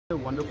A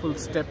wonderful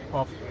step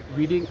of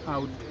weeding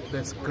out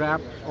the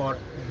scrap or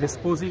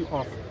disposing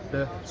of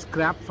the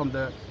scrap from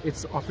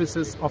its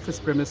office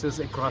premises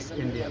across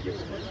India.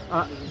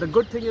 The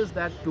good thing is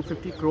that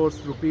 250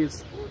 crores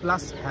rupees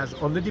plus has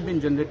already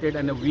been generated,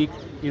 and a week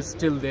is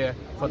still there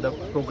for the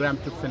program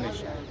to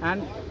finish.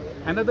 And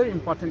another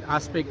important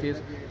aspect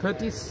is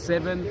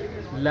 37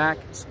 lakh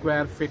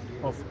square feet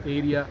of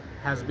area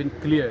has been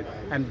cleared,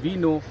 and we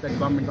know that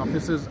government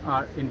offices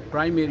are in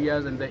prime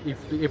areas, and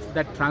if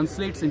that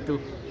translates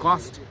into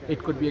cost,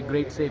 it could be a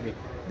great saving.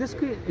 This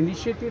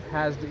initiative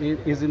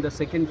is in the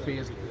second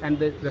phase, and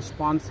the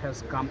response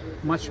has come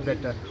much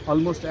better,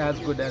 almost as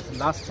good as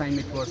last time.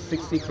 It was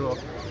 60 crore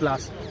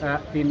plus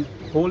in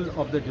whole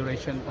of the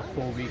duration of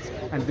 4 weeks,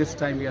 and this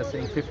time we are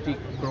saying 50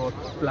 crore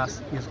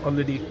plus is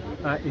already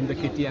in the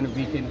kitty and a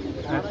week in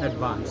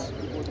advance.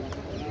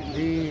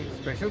 The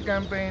special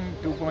campaign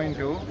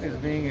 2.0 is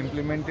being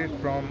implemented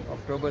from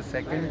October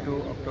 2nd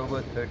to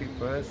October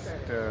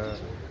 31st,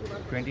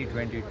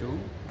 2022.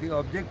 The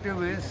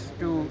objective is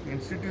to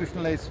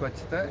institutionalize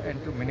Swachhata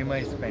and to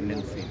minimize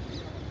pendency.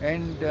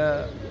 And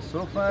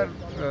so far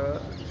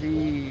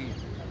the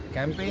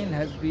campaign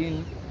has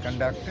been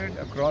conducted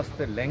across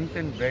the length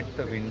and breadth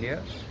of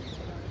India.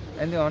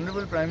 And the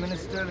Honorable Prime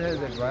Minister has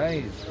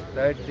advised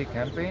that the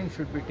campaign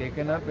should be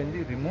taken up in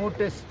the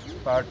remotest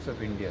parts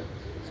of India.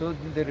 So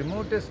the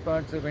remotest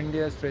parts of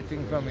India,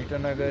 stretching from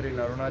Itanagar in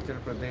Arunachal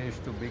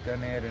Pradesh to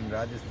Bikaner in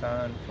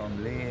Rajasthan,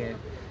 from Leh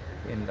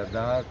in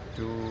Ladakh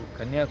to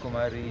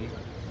Kanyakumari,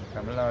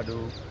 Tamil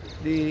Nadu.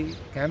 The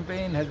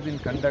campaign has been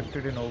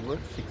conducted in over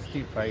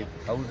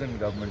 65,000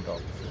 government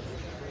offices.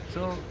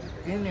 So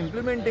in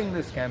implementing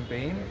this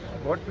campaign,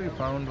 what we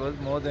found was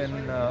more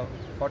than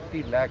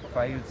 40 lakh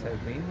files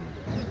have been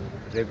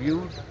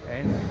reviewed,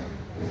 and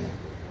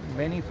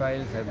many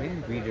files have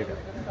been weeded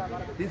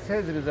out. This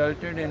has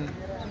resulted in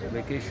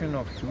vacation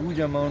of huge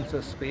amounts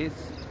of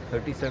space.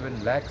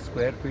 37 lakh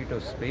square feet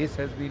of space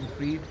has been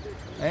freed,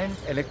 and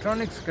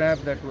electronic scrap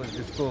that was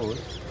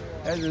disposed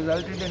has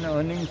resulted in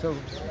earnings of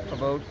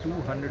about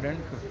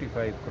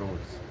 255 crores.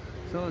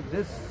 So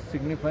this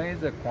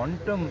signifies a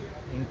quantum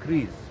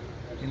increase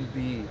in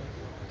the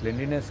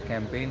cleanliness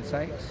campaign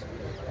sites,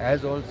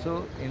 as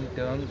also in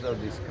terms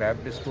of the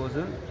scrap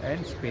disposal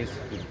and space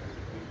free.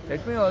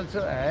 Let me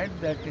also add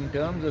that in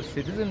terms of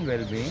citizen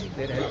well-being,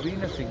 there has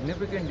been a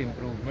significant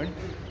improvement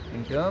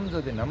in terms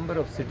of the number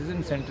of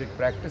citizen-centric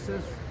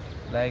practices,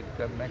 like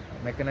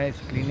mechanized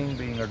cleaning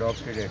being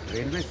adopted at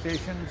railway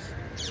stations,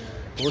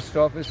 post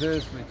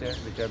offices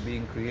which are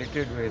being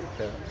created with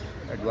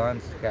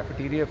advanced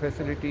cafeteria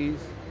facilities,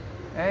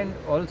 and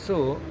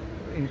also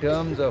in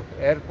terms of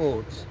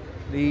airports,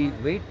 the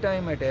wait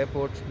time at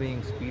airports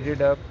being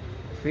speeded up,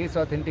 face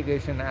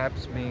authentication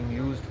apps being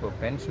used for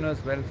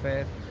pensioners'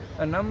 welfare.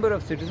 A number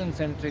of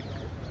citizen-centric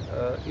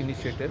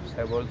initiatives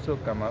have also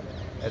come up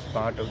as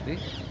part of the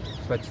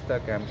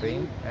Swachhata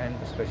campaign and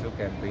the special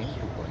campaign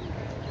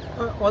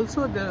 2.0.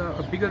 Also,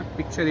 the bigger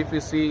picture, if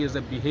you see, is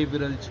a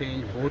behavioral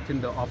change both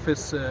in the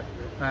office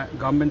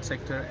government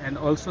sector, and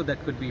also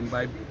that could be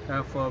imbibed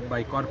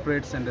by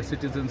corporates and the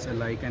citizens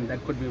alike, and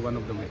that could be one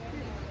of the ways.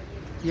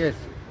 Yes,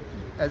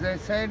 as I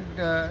said,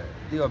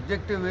 the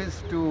objective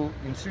is to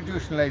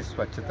institutionalize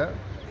Swachhata.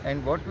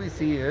 And what we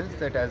see is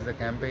that as the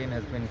campaign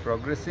has been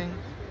progressing,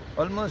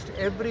 almost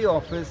every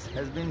office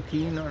has been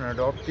keen on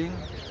adopting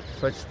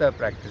Swachhata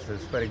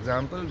practices. For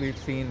example, we've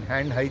seen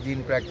hand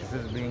hygiene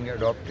practices being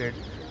adopted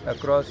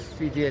across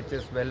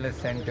CGHS wellness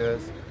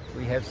centers.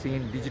 We have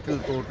seen digital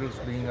portals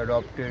being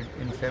adopted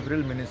in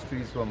several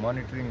ministries for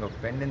monitoring of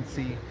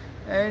pendency.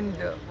 And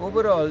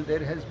overall,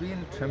 there has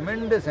been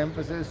tremendous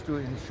emphasis to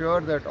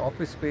ensure that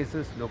office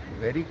spaces look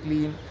very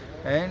clean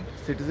and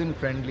citizen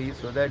friendly,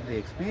 so that the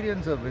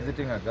experience of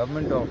visiting a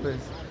government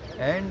office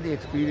and the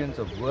experience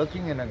of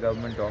working in a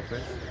government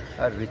office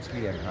are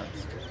richly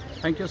enhanced.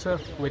 Thank you, sir.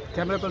 With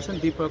camera person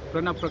Deepak,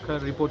 Pranab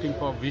Prakhar reporting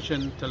for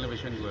Vision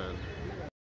Television World.